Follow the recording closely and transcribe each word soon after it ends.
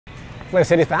Flavor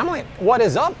City family, what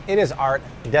is up? It is Art,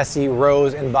 Dessi,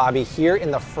 Rose, and Bobby here in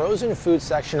the frozen food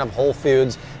section of Whole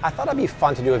Foods. I thought it'd be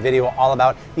fun to do a video all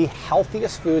about the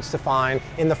healthiest foods to find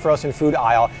in the frozen food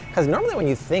aisle, because normally when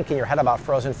you think in your head about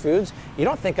frozen foods, you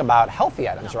don't think about healthy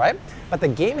items, right? But the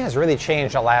game has really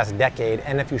changed the last decade,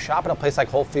 and if you shop at a place like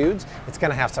Whole Foods, it's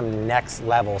gonna have some next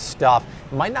level stuff.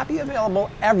 It might not be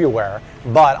available everywhere,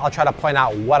 but I'll try to point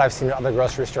out what I've seen in other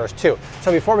grocery stores too.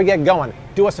 So before we get going,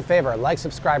 do us a favor, like,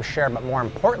 subscribe, share, but more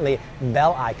importantly,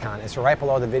 bell icon is right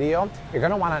below the video. You're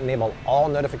gonna wanna enable all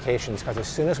notifications, because as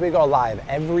soon as we go live,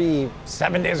 every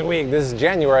 7 days a week, this is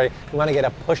January, you wanna get a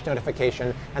push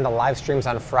notification, and the live streams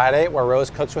on Friday, where Rose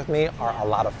cooks with me, are a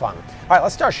lot of fun. All right,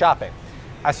 let's start shopping.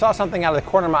 I saw something out of the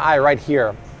corner of my eye right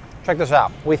here. Check this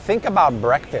out. We think about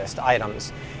breakfast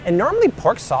items, and normally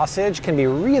pork sausage can be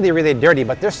really, really dirty,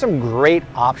 but there's some great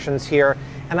options here,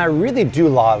 and I really do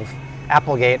love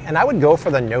Applegate, and I would go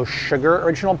for the no sugar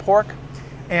original pork.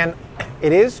 And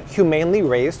it is humanely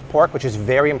raised pork, which is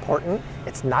very important.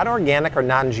 It's not organic or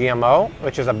non-GMO,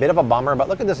 which is a bit of a bummer, but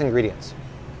look at these ingredients.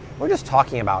 We're just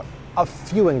talking about a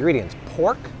few ingredients: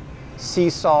 pork, sea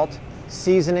salt,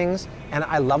 seasonings, and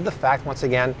I love the fact, once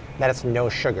again, that it's no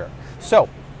sugar. So,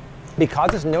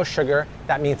 because it's no sugar,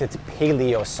 that means it's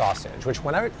paleo sausage, which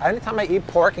anytime I eat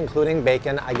pork, including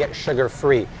bacon, I get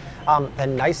sugar-free. The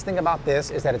nice thing about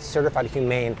this is that it's certified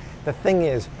humane. The thing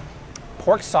is,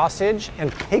 pork sausage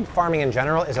and pig farming in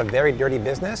general is a very dirty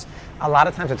business. A lot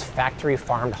of times it's factory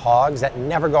farmed hogs that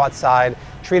never go outside,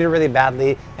 treated really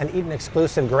badly, and eat an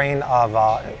exclusive diet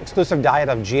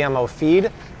of GMO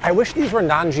feed. I wish these were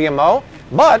non-GMO,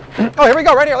 but, oh, here we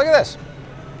go, right here, look at this.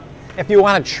 If you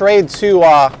want to trade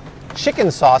to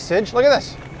chicken sausage, look at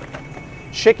this.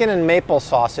 Chicken and maple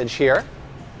sausage here.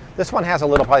 This one has a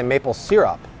little probably maple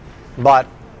syrup, but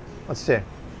let's see.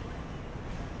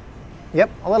 Yep,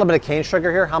 a little bit of cane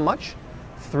sugar here. How much?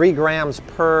 3 grams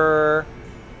per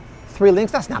 3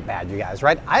 links. That's not bad, you guys,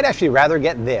 right? I'd actually rather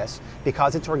get this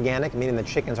because it's organic, meaning the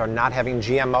chickens are not having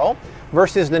GMO,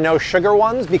 versus the no sugar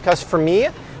ones, because for me,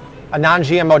 a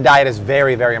non-GMO diet is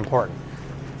very, very important.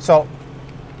 So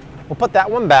we'll put that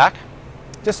one back.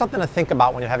 Just something to think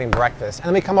about when you're having breakfast. And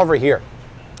then we come over here.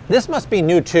 This must be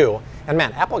new too. And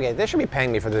man, Applegate, they should be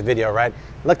paying me for this video, right?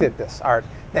 Look at this, Art.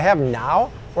 They have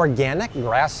now organic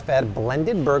grass-fed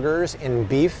blended burgers in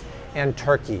beef and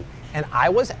turkey. And I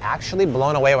was actually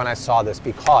blown away when I saw this,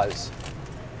 because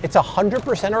it's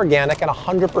 100% organic and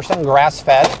 100%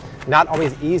 grass-fed. Not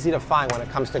always easy to find when it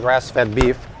comes to grass-fed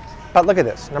beef. But look at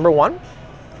this. Number one,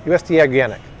 USDA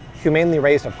organic. Humanely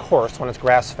raised, of course, when it's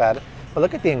grass-fed. But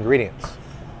look at the ingredients,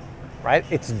 right?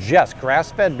 It's just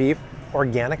grass-fed beef,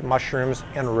 organic mushrooms,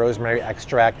 and rosemary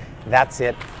extract. That's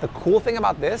it. The cool thing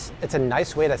about this, it's a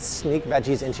nice way to sneak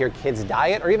veggies into your kid's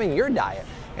diet or even your diet.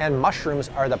 And mushrooms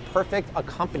are the perfect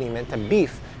accompaniment to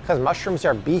beef, because mushrooms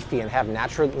are beefy and have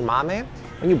natural umami.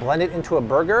 When you blend it into a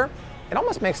burger, it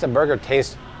almost makes the burger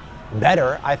taste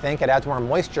better, I think. It adds more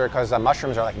moisture because the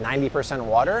mushrooms are like 90%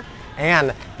 water.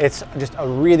 And it's just a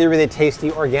really, really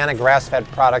tasty organic grass-fed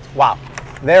product. Wow.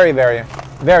 Very, very,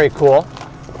 very cool.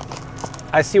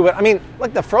 I see what, I mean,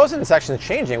 look, the frozen section is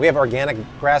changing. We have organic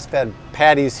grass-fed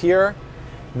patties here.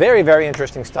 Very, very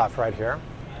interesting stuff right here.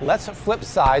 Let's flip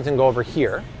sides and go over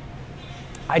here.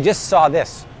 I just saw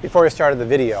this before we started the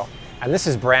video, and this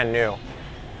is brand new.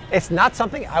 It's not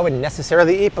something I would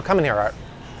necessarily eat, but come in here, Art.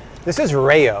 This is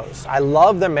Rayo's. I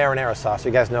love their marinara sauce,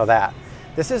 you guys know that.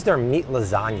 This is their meat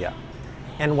lasagna.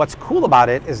 And what's cool about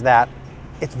it is that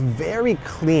it's very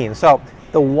clean. So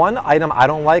the one item I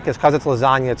don't like is because it's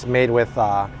lasagna, it's made with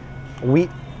wheat,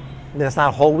 and it's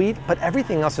not whole wheat, but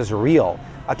everything else is real.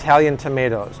 Italian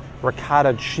tomatoes,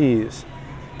 ricotta cheese,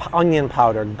 onion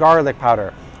powder, garlic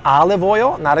powder, olive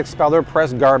oil, not expelled or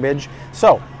pressed garbage.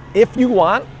 So if you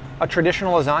want a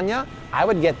traditional lasagna, I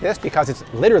would get this because it's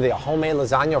literally a homemade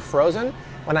lasagna frozen.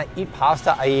 When I eat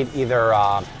pasta, I eat either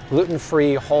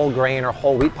gluten-free, whole grain, or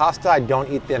whole wheat pasta. I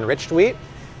don't eat the enriched wheat,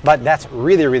 but that's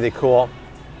really, really cool.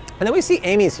 And then we see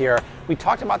Amy's here. We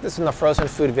talked about this in the frozen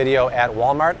food video at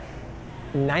Walmart.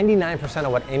 99%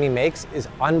 of what Amy makes is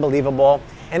unbelievable.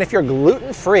 And if you're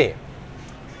gluten-free,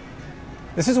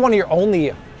 this is one of your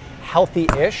only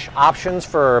healthy-ish options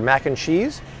for mac and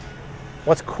cheese.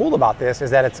 What's cool about this is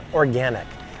that it's organic.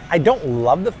 I don't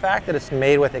love the fact that it's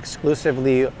made with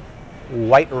exclusively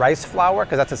white rice flour,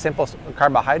 because that's a simple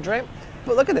carbohydrate.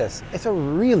 But look at this. It's a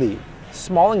really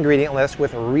small ingredient list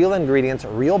with real ingredients,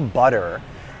 real butter.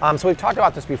 So we've talked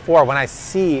about this before. When I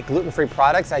see gluten-free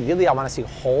products, ideally I want to see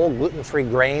whole gluten-free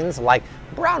grains like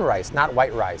brown rice, not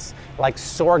white rice, like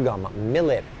sorghum,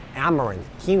 millet, amaranth,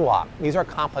 quinoa. These are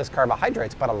complex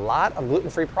carbohydrates, but a lot of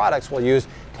gluten-free products will use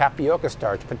tapioca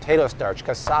starch, potato starch,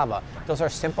 cassava. Those are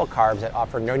simple carbs that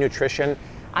offer no nutrition.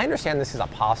 I understand this is a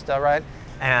pasta, right?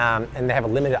 And they have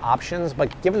limited options,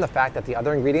 but given the fact that the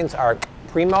other ingredients are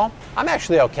primo, I'm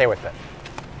actually okay with it.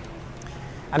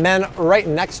 And then right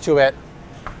next to it,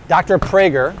 Dr.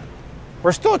 Praeger.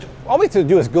 We're still, all we have to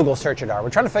do is Google search it. We're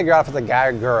trying to figure out if it's a guy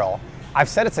or girl. I've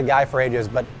said it's a guy for ages,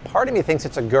 but part of me thinks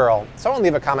it's a girl. Someone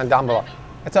leave a comment down below.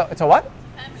 It's a what?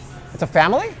 Family. It's a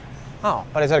family? Oh,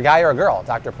 but is it a guy or a girl,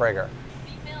 Dr. Praeger?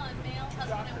 Female and male,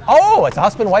 husband and wife. Oh, it's a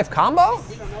husband-wife combo?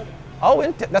 We don't know that.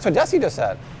 Oh, that's what Dessi just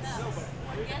said. No,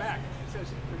 but read it back. It says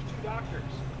there's 2 doctors.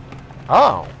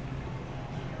 Oh,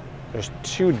 there's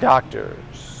 2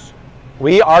 doctors.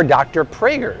 We are Dr.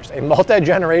 Praeger's, a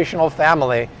multi-generational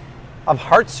family of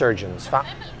heart surgeons.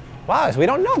 Wow, we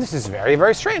don't know. This is very,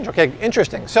 very strange. Okay,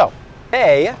 interesting. So,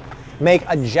 they make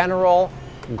a general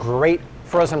great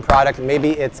frozen product.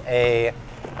 Maybe it's a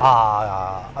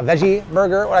veggie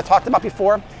burger, what I talked about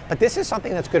before, but this is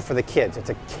something that's good for the kids.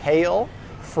 It's a kale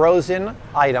frozen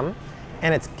item,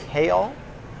 and it's kale,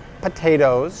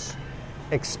 potatoes,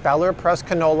 expeller pressed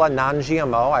canola,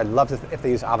 non-GMO. I'd love if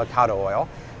they use avocado oil.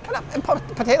 And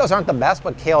potatoes aren't the best,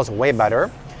 but kale is way better.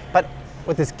 But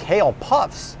with this kale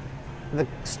puffs, the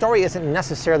story isn't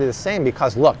necessarily the same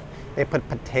because look, they put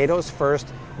potatoes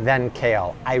first, then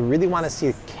kale. I really want to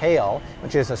see kale,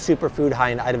 which is a superfood high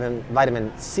in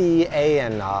vitamin C, A,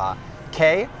 and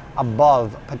K,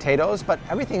 above potatoes, but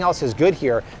everything else is good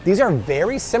here. These are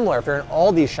very similar, if you're an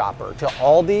Aldi shopper, to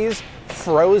Aldi's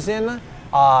frozen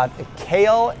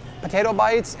kale potato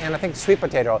bites and I think sweet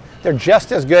potato. They're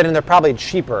just as good and they're probably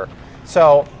cheaper.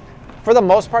 So for the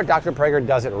most part, Dr. Praeger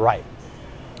does it right.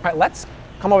 All right, let's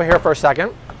come over here for a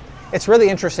second. It's really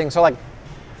interesting. So like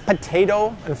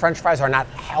potato and French fries are not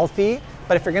healthy,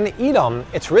 but if you're gonna eat them,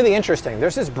 it's really interesting.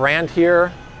 There's this brand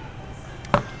here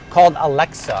called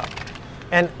Alexa.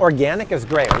 And organic is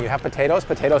great. When you have potatoes,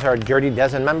 potatoes are a Dirty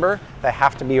Dozen member. They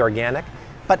have to be organic.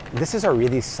 But this is a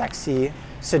really sexy,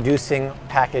 seducing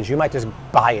package. You might just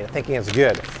buy it thinking it's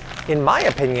good. In my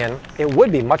opinion, it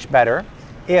would be much better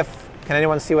if, can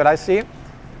anyone see what I see?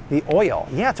 The oil.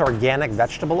 Yeah, it's organic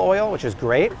vegetable oil, which is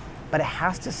great, but it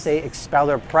has to say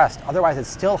expeller pressed. Otherwise, it's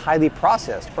still highly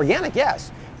processed. Organic,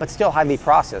 yes, but still highly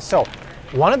processed. So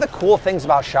one of the cool things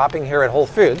about shopping here at Whole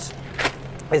Foods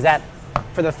is that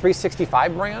for the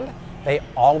 365 brand, they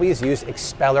always use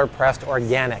expeller pressed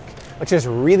organic, which is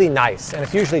really nice, and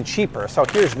it's usually cheaper. So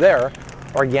here's their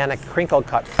organic crinkle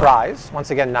cut fries.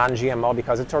 Once again, non-GMO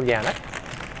because it's organic.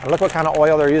 And look what kind of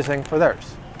oil they're using for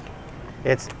theirs.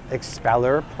 It's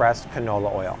expeller pressed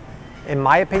canola oil. In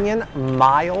my opinion,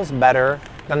 miles better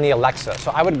than the Alexa.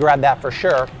 So I would grab that for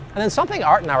sure. And then something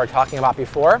Art and I were talking about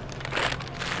before.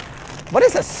 What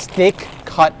is a steak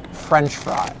cut French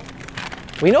fry?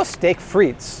 We know steak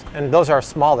frites, and those are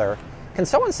smaller. Can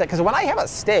someone say, because when I have a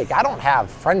steak, I don't have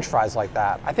French fries like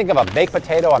that. I think of a baked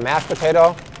potato, a mashed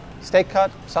potato, steak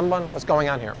cut. Someone, what's going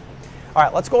on here? All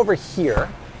right, let's go over here.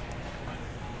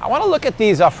 I want to look at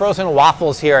these frozen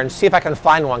waffles here and see if I can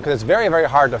find one because it's very, very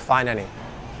hard to find any.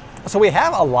 So we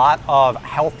have a lot of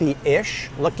healthy-ish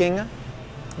looking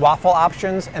waffle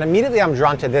options, and immediately I'm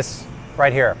drawn to this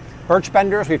right here. Birch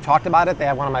Benders, we've talked about it. They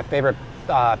have one of my favorite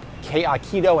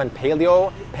keto and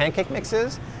paleo pancake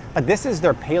mixes, but this is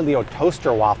their paleo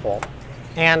toaster waffle.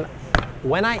 And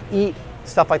when I eat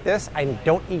stuff like this, I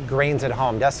don't eat grains at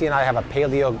home. Dessi and I have a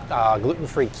paleo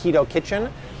gluten-free keto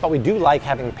kitchen, but we do like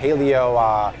having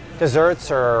paleo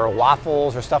desserts or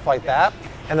waffles or stuff like that.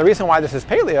 And the reason why this is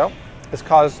paleo is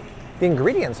because the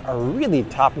ingredients are really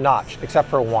top-notch, except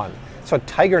for one. So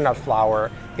tiger nut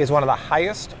flour is one of the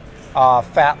highest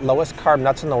fat, lowest carb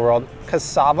nuts in the world.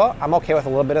 Cassava, I'm okay with a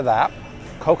little bit of that.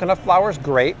 Coconut flour is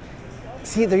great.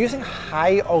 See, they're using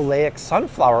high oleic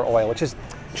sunflower oil, which is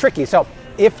tricky. So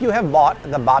if you have bought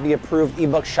the Bobby approved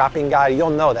ebook shopping guide, you'll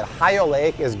know that high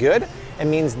oleic is good. It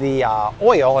means the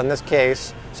oil, in this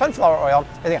case, sunflower oil,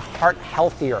 is a heart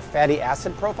healthy or fatty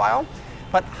acid profile.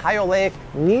 But high oleic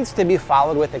needs to be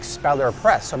followed with expeller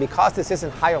press. So because this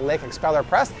isn't high oleic expeller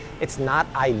press, it's not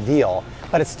ideal,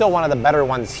 but it's still one of the better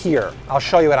ones here. I'll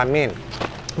show you what I mean.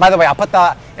 By the way, I'll put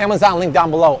the Amazon link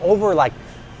down below. Over like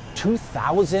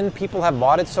 2,000 people have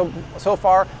bought it so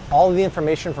far. All of the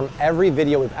information from every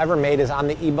video we've ever made is on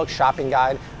the ebook shopping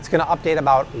guide. It's gonna update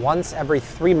about once every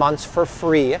 3 months for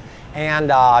free. And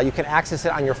you can access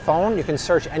it on your phone. You can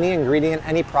search any ingredient,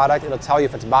 any product. It'll tell you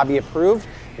if it's Bobby approved,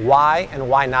 why and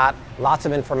why not. Lots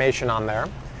of information on there.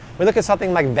 We look at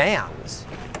something like Vans.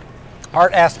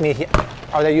 Art asked me,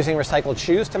 are they using recycled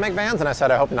shoes to make Vans? And I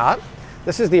said, I hope not.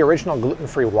 This is the original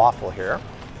gluten-free waffle here.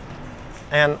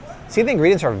 And see, the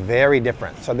ingredients are very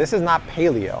different. So this is not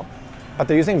paleo, but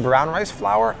they're using brown rice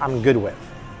flour, I'm good with.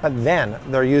 But then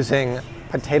they're using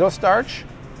potato starch,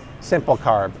 simple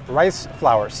carb, rice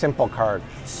flour, simple carb,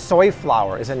 soy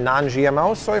flour. Is it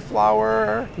non-GMO soy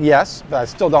flour? Yes, but I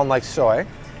still don't like soy.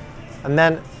 And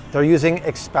then they're using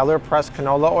expeller pressed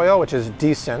canola oil, which is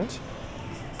decent.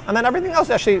 And then everything else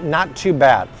is actually not too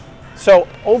bad. So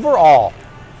overall,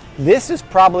 this is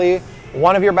probably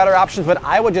one of your better options, but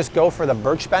I would just go for the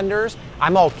birch benders.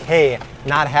 I'm okay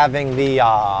not having the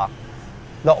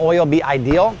oil be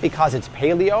ideal because it's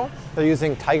paleo. They're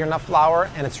using tiger nut flour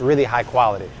and it's really high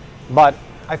quality. But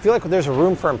I feel like there's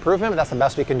room for improvement, but that's the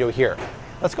best we can do here.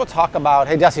 Let's go talk about,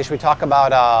 hey Dessi, should we talk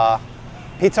about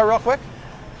pizza real quick?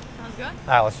 Sounds good. All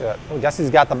right, let's do it. Ooh, Dessi's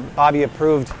got the Bobby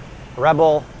approved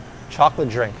Rebel chocolate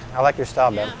drink. I like your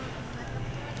style, babe. Yeah.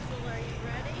 Are you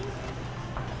ready?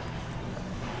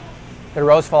 Did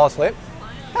Rose fall asleep?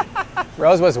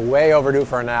 Rose was way overdue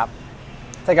for a nap.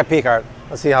 Take a peek, Art.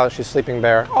 Let's see how she's sleeping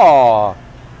bear. Oh,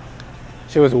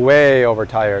 she was way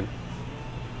overtired.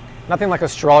 Nothing like a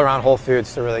stroll around Whole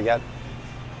Foods to really get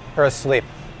her asleep.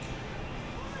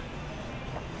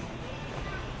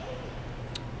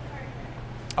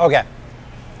 Okay,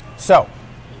 so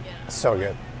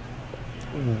good.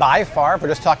 By far, if we're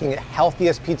just talking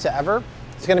healthiest pizza ever,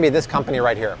 it's gonna be this company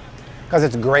right here because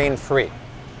it's grain-free.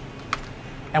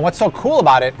 And what's so cool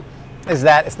about it is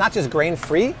that it's not just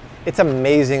grain-free, it's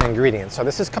amazing ingredients. So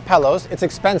this is Capello's, it's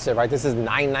expensive, right? This is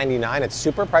 $9.99, it's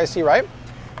super pricey, right?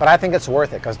 But I think it's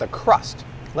worth it because the crust,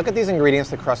 look at these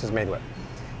ingredients the crust is made with.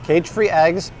 Cage-free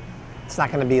eggs, it's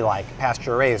not gonna be like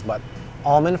pasture raised, but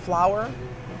almond flour,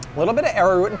 a little bit of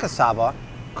arrowroot and cassava,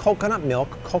 coconut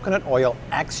milk, coconut oil,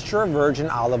 extra virgin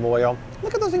olive oil.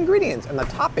 Look at those ingredients and the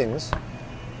toppings,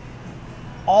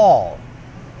 all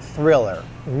thriller,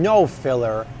 no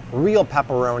filler, real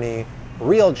pepperoni,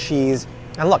 real cheese.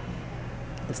 And look,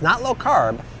 it's not low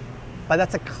carb, but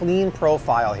that's a clean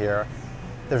profile here.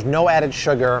 There's no added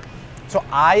sugar. So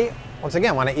I, once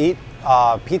again, when I eat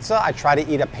pizza, I try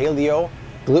to eat a paleo,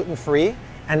 gluten-free,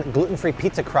 and gluten-free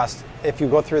pizza crust. If you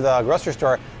go through the grocery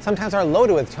store, sometimes are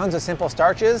loaded with tons of simple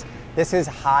starches. This is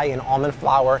high in almond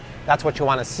flour. That's what you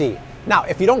want to see. Now,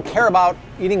 if you don't care about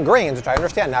eating grains, which I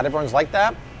understand, not everyone's like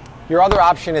that, your other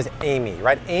option is Amy,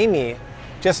 right? Amy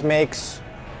just makes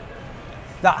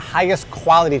the highest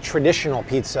quality traditional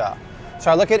pizza.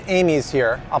 So I look at Amy's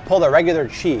here. I'll pull the regular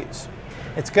cheese.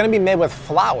 It's going to be made with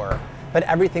flour, but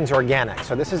everything's organic.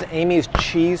 So this is Amy's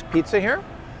cheese pizza here.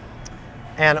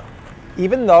 And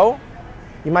even though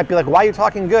you might be like, why are you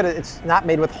talking good? It's not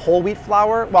made with whole wheat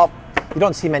flour. Well, you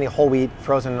don't see many whole wheat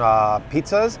frozen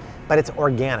pizzas, but it's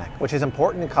organic, which is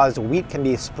important because wheat can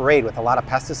be sprayed with a lot of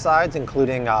pesticides,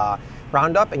 including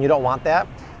Roundup, and you don't want that.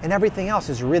 And everything else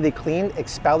is really clean,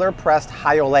 expeller pressed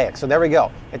high oleic. So there we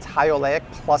go. It's high oleic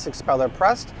plus expeller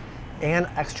pressed and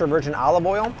extra virgin olive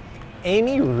oil.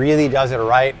 Amy really does it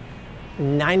right.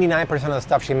 99% of the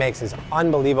stuff she makes is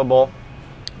unbelievable,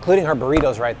 including her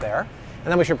burritos right there.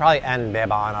 And then we should probably end,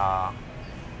 babe, on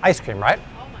ice cream, right?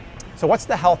 Oh my. So what's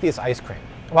the healthiest ice cream?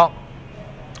 Well,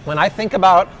 when I think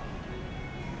about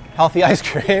healthy ice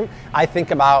cream, I think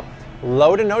about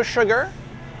low to no sugar,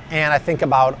 and I think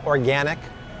about organic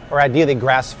or ideally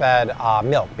grass-fed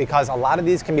milk, because a lot of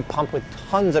these can be pumped with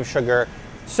tons of sugar.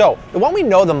 So the one we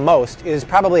know the most is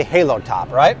probably Halo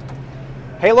Top, right?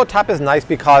 Halo Top is nice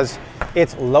because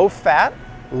it's low fat,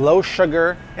 low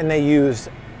sugar, and they use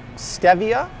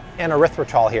stevia and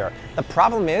erythritol here. The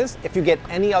problem is, if you get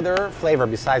any other flavor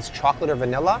besides chocolate or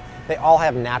vanilla, they all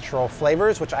have natural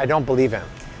flavors, which I don't believe in.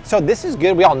 So this is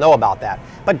good, we all know about that.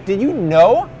 But did you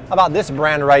know about this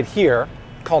brand right here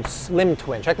called Slim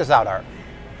Twin? Check this out, Art.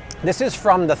 This is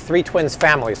from the Three Twins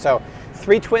family. So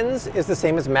Three Twins is the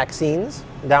same as Maxine's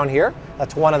down here.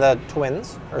 That's one of the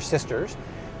twins or sisters.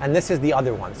 And this is the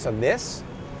other one. So this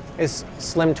is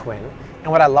Slim Twin.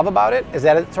 And what I love about it is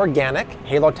that it's organic.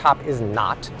 Halo Top is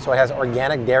not. So it has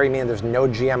organic dairy, meaning there's no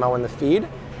GMO in the feed.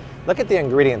 Look at the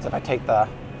ingredients if I take the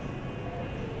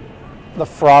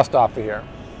frost off of here.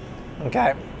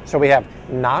 Okay, so we have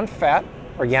non-fat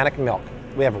organic milk.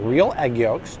 We have real egg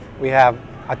yolks. We have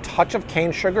a touch of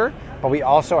cane sugar, but we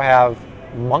also have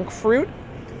monk fruit.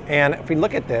 And if we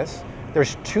look at this,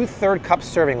 there's 2/3 cup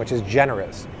serving, which is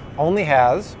generous. Only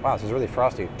has, wow, this is really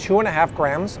frosty, 2.5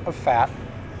 grams of fat,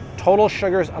 total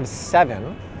sugars of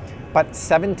 7, but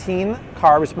 17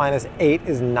 carbs minus 8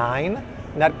 is 9,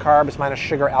 net carbs minus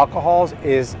sugar alcohols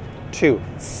is 2.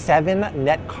 7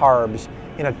 net carbs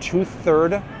in a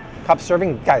 2/3 cup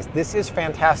serving. Guys, this is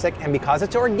fantastic, and because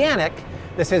it's organic,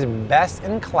 this is best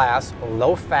in class,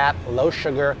 low fat, low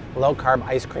sugar, low carb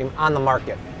ice cream on the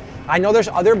market. I know there's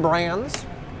other brands,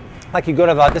 like you go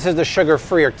to this is the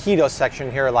sugar-free or keto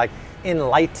section here, like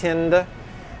Enlightened,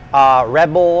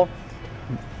 Rebel.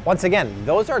 Once again,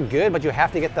 those are good, but you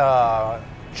have to get the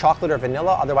chocolate or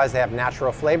vanilla, otherwise they have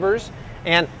natural flavors.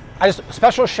 And I just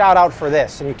special shout out for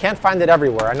this, and you can't find it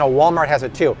everywhere. I know Walmart has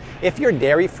it too. If you're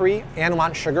dairy-free and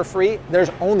want sugar-free, there's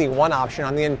only one option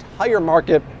on the entire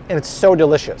market, and it's So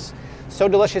Delicious. So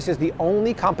Delicious is the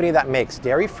only company that makes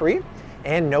dairy-free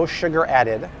and no sugar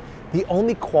added. The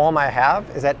only qualm I have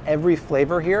is that every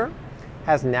flavor here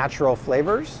has natural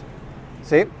flavors,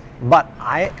 see? But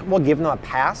I will give them a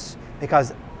pass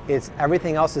because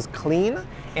everything else is clean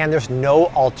and there's no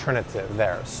alternative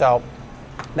there. So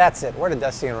that's it. Where did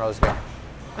Dessi and Rose go?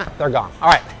 They're gone. All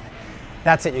right,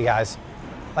 that's it, you guys.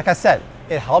 Like I said,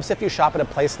 it helps if you shop at a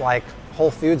place like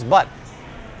Whole Foods, but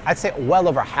I'd say well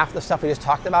over half the stuff we just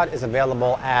talked about is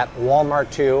available at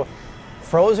Walmart too.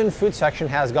 Frozen food section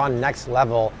has gone next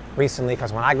level recently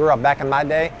because when I grew up back in my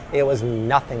day, it was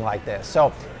nothing like this.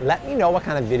 So let me know what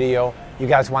kind of video you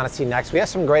guys want to see next. We have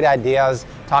some great ideas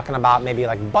talking about maybe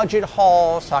like budget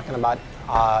hauls, talking about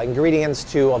ingredients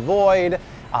to avoid,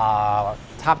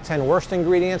 top 10 worst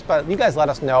ingredients, but you guys let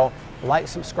us know. Like,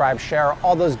 subscribe, share,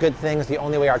 all those good things. The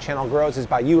only way our channel grows is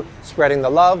by you spreading the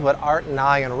love. But Art and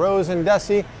I and Rose and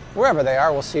Dessi, wherever they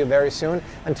are, we'll see you very soon.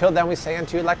 Until then, we say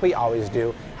unto you like we always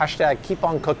do, hashtag keep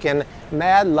on cooking,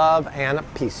 mad love and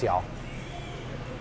peace, y'all.